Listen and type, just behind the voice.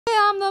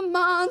a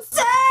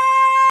monster.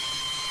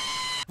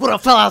 What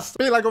up, fellas?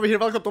 Big like over here,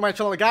 welcome to my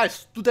channel,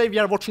 guys. Today we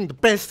are watching the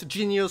best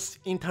Genius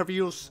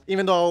interviews.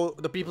 Even though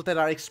the people that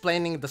are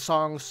explaining the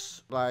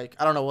songs, like,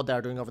 I don't know what they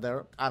are doing over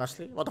there,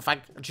 honestly. What the fuck,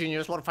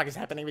 Genius, what the fuck is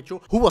happening with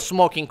you? Who was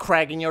smoking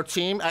crack in your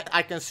team?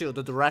 I can see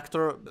the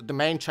director, the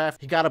main chef,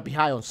 he gotta be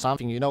high on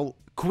something, you know?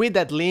 Quit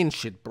that lean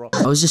shit, bro.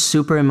 I was just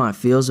super in my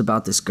feels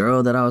about this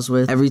girl that I was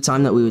with. Every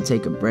time that we would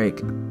take a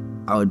break,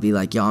 I would be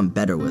like, yo, I'm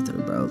better with her,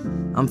 bro.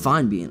 I'm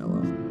fine being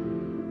alone.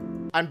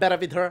 I'm better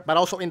with her, but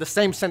also in the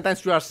same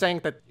sentence you are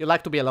saying that you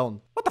like to be alone.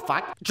 What the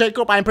fuck?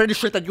 Jacob, I'm pretty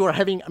sure that you are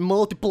having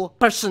multiple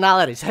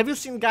personalities. Have you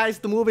seen, guys,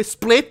 the movie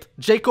Split?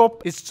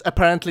 Jacob is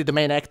apparently the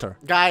main actor.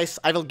 Guys,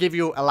 I will give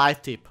you a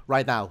life tip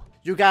right now.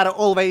 You gotta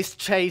always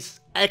chase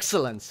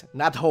excellence,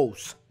 not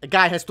hoes. A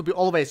guy has to be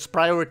always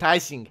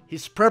prioritizing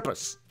his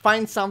purpose.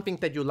 Find something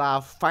that you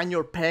love, find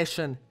your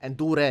passion, and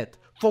do that.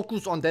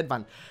 Focus on that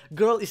one.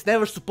 Girl is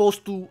never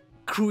supposed to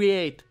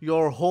create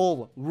your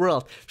whole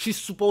world. She's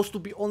supposed to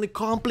be only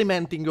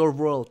complimenting your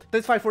world.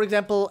 That's why, for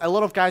example, a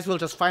lot of guys will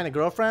just find a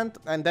girlfriend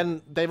and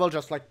then they will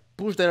just like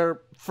push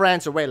their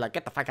friends away, like,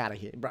 get the fuck out of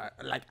here, bro.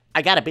 Like,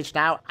 I got a bitch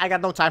now, I got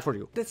no time for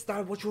you. That's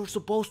not what you're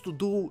supposed to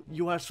do.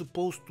 You are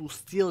supposed to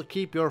still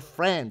keep your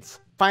friends.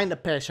 Find a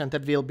passion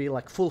that will be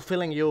like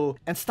fulfilling you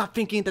and stop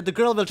thinking that the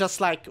girl will just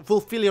like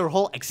fulfill your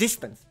whole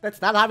existence. That's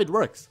not how it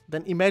works.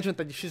 Then imagine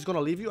that she's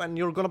gonna leave you and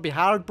you're gonna be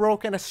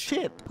heartbroken as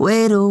shit.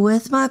 Waiter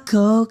with my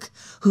Coke,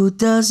 who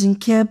doesn't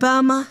care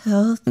about my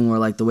health? And we're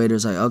like, the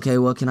waiter's like, okay,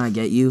 what can I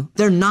get you?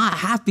 They're not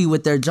happy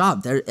with their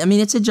job. I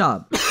mean, it's a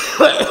job.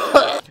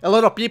 A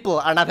lot of people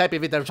are not happy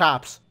with their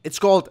jobs. It's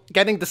called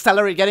getting the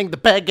salary, getting the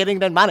bag, getting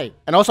that money.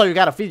 And also you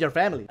gotta feed your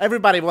family.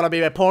 Everybody wanna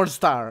be a porn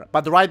star,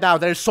 but right now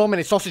there's so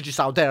many sausages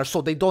out there,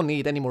 so they don't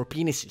need any more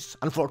penises,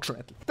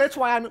 unfortunately. That's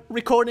why I'm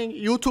recording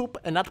YouTube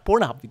and not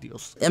Pornhub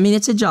videos. I mean,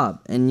 it's a job,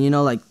 and you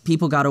know, like,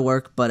 people gotta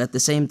work, but at the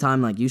same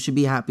time, like, you should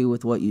be happy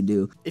with what you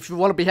do. If you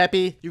wanna be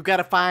happy, you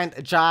gotta find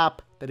a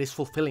job that is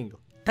fulfilling you.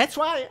 That's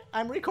why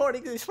I'm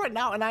recording this right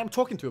now and I'm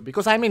talking to you,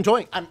 because I'm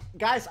enjoying.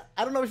 Guys,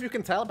 I don't know if you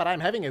can tell, but I'm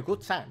having a good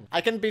time.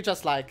 I can be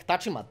just like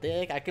touching my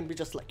dick. I can be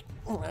just like,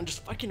 oh, I'm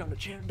just fucking on the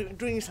chair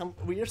doing some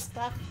weird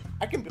stuff.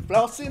 I can be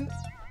flossing.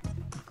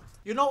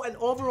 You know, and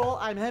overall,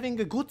 I'm having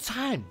a good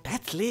time.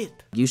 That's lit.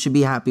 You should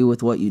be happy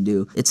with what you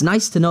do. It's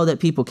nice to know that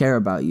people care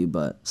about you,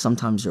 but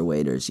sometimes your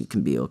waiters, you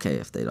can be okay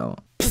if they don't.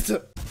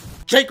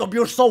 Jacob,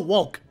 you're so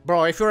woke.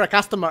 Bro, if you're a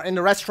customer in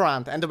the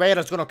restaurant and the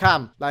waiter's gonna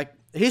come, like,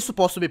 he's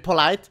supposed to be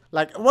polite.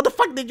 Like, what the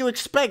fuck did you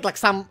expect? Like,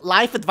 some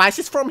life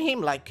advices from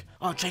him? Like,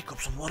 oh,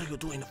 Jacob, so what do you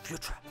do in the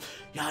future?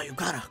 Yeah, you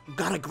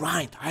gotta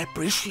grind. I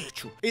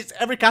appreciate you. Is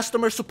every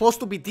customer supposed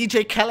to be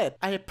DJ Khaled?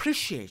 I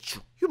appreciate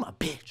you. You my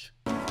bitch.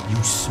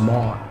 You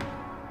smart.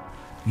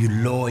 You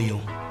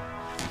loyal.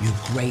 You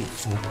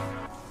grateful.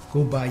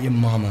 Go buy your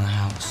mama a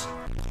house.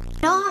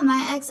 You know how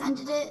my ex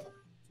ended it?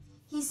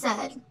 He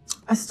said,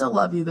 I still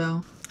love you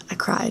though. I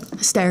cried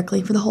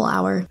hysterically for the whole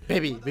hour.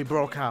 Baby, we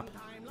broke up,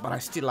 but I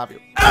still love you.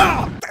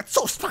 Oh, that's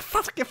so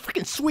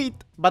fucking sweet.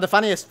 But the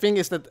funniest thing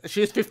is that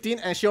she's 15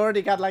 and she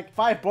already got like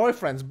 5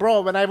 boyfriends.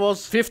 Bro, when I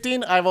was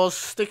 15, I was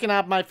sticking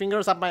up my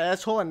fingers up my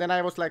asshole and then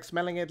I was like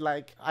smelling it.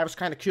 Like, I was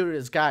kind of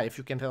curious guy, if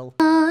you can tell.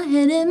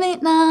 Hitting me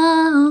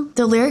now.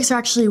 The lyrics are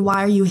actually,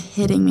 why are you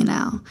hitting me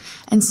now?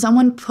 And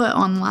someone put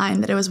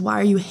online that it was, why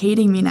are you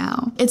hating me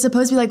now? It's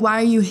supposed to be like, why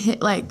are you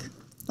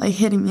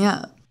hitting me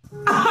up?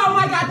 Oh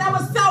my god, that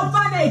was so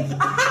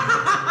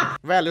funny!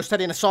 Well, you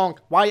said in a song,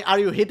 why are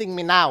you hitting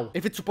me now?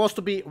 If it's supposed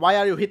to be, why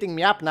are you hitting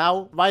me up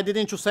now? Why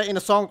didn't you say in a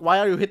song, why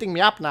are you hitting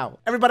me up now?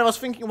 Everybody was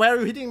thinking, why are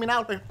you hitting me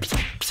now? Like,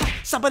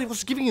 somebody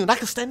was giving you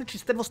knuckle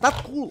standards. That was not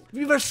cool.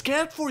 We were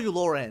scared for you,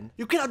 Loren.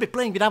 You cannot be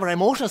playing with our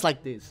emotions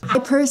like this. I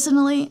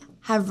personally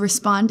have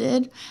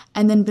responded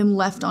and then been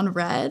left on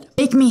red.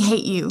 Make me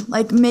hate you.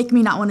 Like, make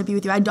me not want to be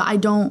with you. I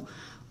don't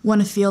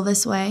want to feel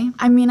this way.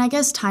 I mean, I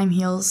guess time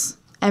heals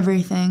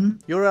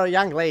everything. You're a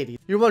young lady.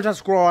 You will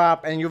just grow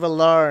up and you will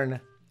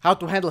learn how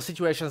to handle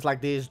situations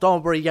like this.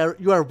 Don't worry,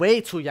 you are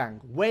way too young.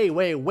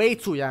 Way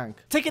too young.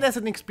 Take it as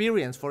an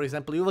experience, for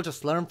example. You will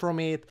just learn from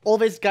it.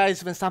 Always,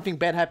 guys, when something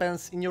bad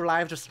happens in your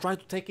life, just try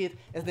to take it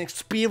as an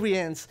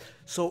experience.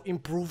 So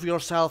improve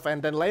yourself,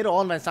 and then later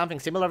on when something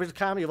similar will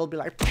come, you will be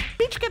like,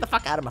 bitch, get the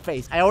fuck out of my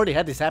face. I already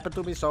had this happen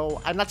to me,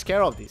 so I'm not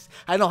scared of this.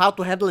 I know how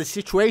to handle the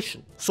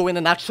situation. So in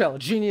a nutshell,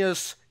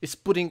 Genius is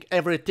putting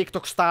every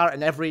TikTok star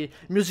and every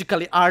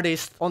musically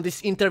artist on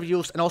these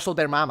interviews and also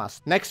their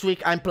mamas. Next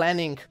week, I'm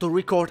planning to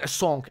record a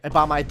song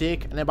about my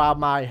dick and about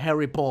my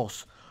hairy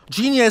balls.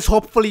 Genius,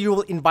 hopefully you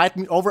will invite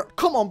me over.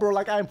 Come on, bro,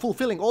 like I'm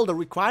fulfilling all the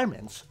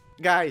requirements.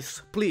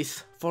 Guys,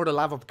 please, for the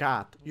love of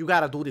God, you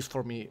gotta do this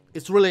for me.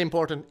 It's really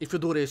important. If you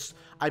do this,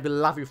 I will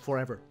love you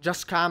forever.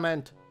 Just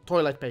comment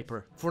toilet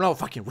paper for no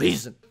fucking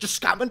reason.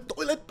 Just comment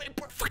toilet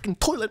paper, fucking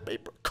toilet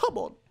paper. Come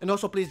on. And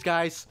also, please,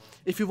 guys,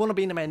 if you wanna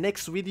be in my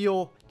next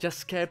video,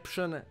 just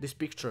caption this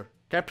picture.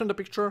 caption the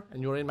picture,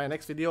 and you're in my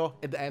next video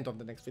at the end of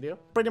the next video.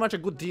 Pretty much a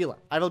good deal.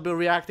 I will be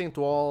reacting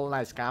to all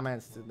nice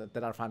comments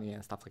that are funny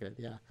and stuff like that,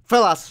 yeah.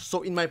 Fellas,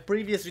 so in my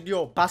previous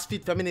video,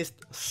 BuzzFeed feminist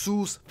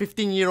sues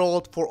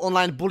 15-year-old for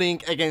online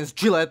bullying against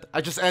Gillette,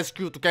 I just asked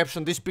you to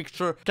caption this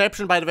picture.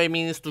 Caption, by the way,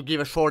 means to give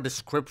a short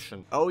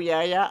description. Oh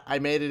yeah, I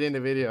made it in the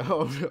video.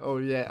 Oh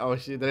yeah, oh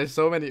shit, there's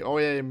so many oh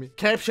yeah in me.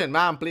 Caption,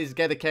 mom, please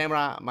get the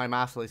camera, my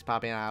muscle is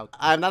popping out.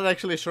 I'm not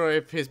actually sure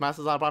if his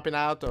muscles are popping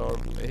out or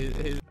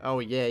his oh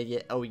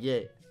yeah.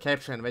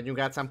 Caption, when you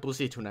got some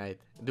pussy tonight,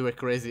 do a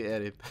crazy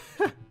edit.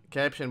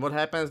 Caption, what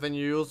happens when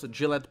you use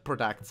Gillette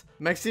products?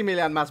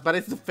 Maximilian Max, but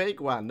it's the fake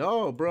one.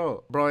 No,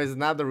 bro. Bro is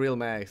not the real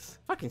Max.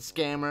 Fucking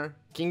scammer.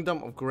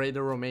 Kingdom of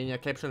Greater Romania.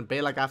 Caption,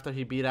 Belak after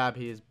he beat up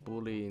his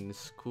bully in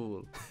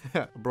school.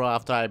 Bro,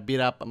 after I beat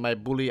up my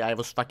bully, I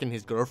was fucking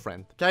his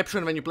girlfriend.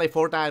 Caption, when you play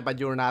Fortnite but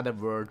you're not a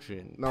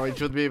virgin. No, it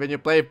should be when you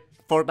play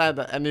Fortnite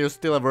and you're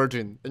still a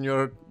virgin. And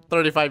you're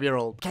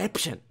 35-year-old.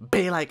 Caption,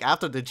 Belak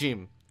after the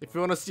gym. If you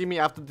wanna see me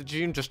after the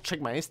gym, just check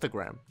my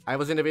Instagram. I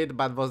was in the video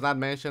but was not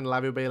mentioned.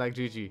 Love you, babe, like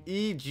GG.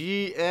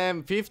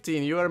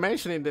 EGM15, you were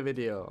mentioned in the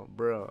video,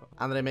 bro.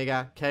 Andre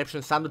Mega,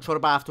 caption, Sandu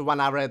Chorba after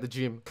 1 hour at the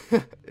gym.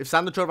 If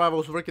Sandu Chorba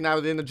was working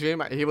out in the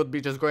gym, he would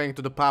be just going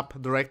to the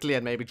pub directly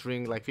and maybe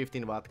drink like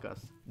 15 vodkas.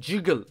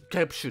 Jiggle,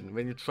 caption,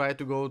 when you try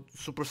to go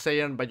Super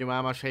Saiyan but your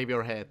mama shave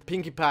your head.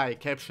 Pinkie Pie,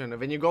 caption,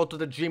 when you go to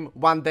the gym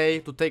one day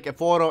to take a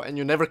photo and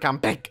you never come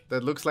back.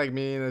 That looks like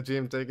me in the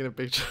gym taking a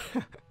picture.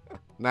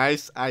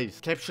 Nice eyes.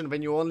 Caption,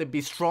 when you only be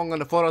strong on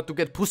the photo to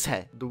get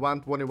pussy. The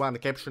 121.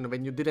 Caption,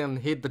 when you didn't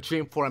hit the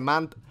gym for a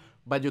month,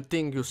 but you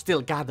think you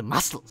still got the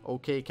muscles.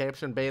 Okay,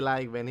 caption,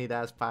 Belak when he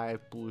does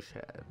 5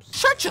 push-ups.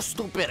 Shut your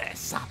stupid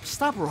ass up.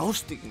 Stop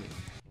roasting me.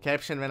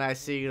 Caption, when I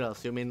see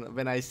girls. You mean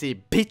when I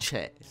see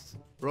bitches.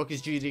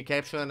 Rocky's GG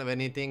caption, when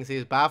he thinks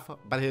he's buff,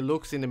 but he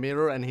looks in the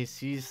mirror and he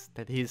sees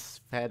that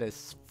he's fat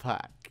as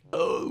fuck.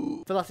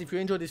 Oh. Fellas, if you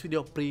enjoyed this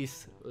video,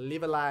 please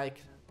leave a like.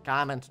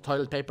 Comment,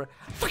 toilet paper.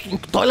 Fucking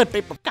toilet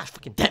paper. Gosh,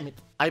 fucking damn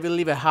it. I will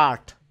leave a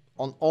heart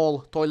on all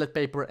toilet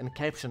paper and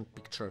caption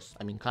pictures.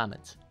 I mean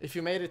comments. If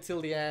you made it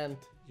till the end,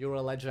 you're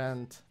a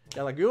legend.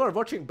 Yeah, like you are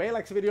watching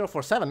Belak's video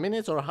for 7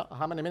 minutes or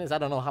how many minutes? I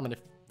don't know how many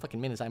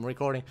fucking minutes I'm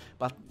recording.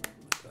 But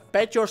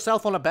pat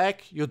yourself on the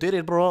back. You did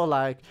it, bro.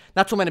 Like,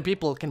 not too many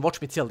people can watch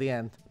me till the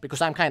end.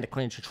 Because I'm kind of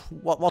cringe.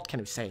 What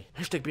can we say?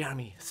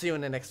 #BRME. See you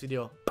in the next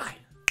video. Bye.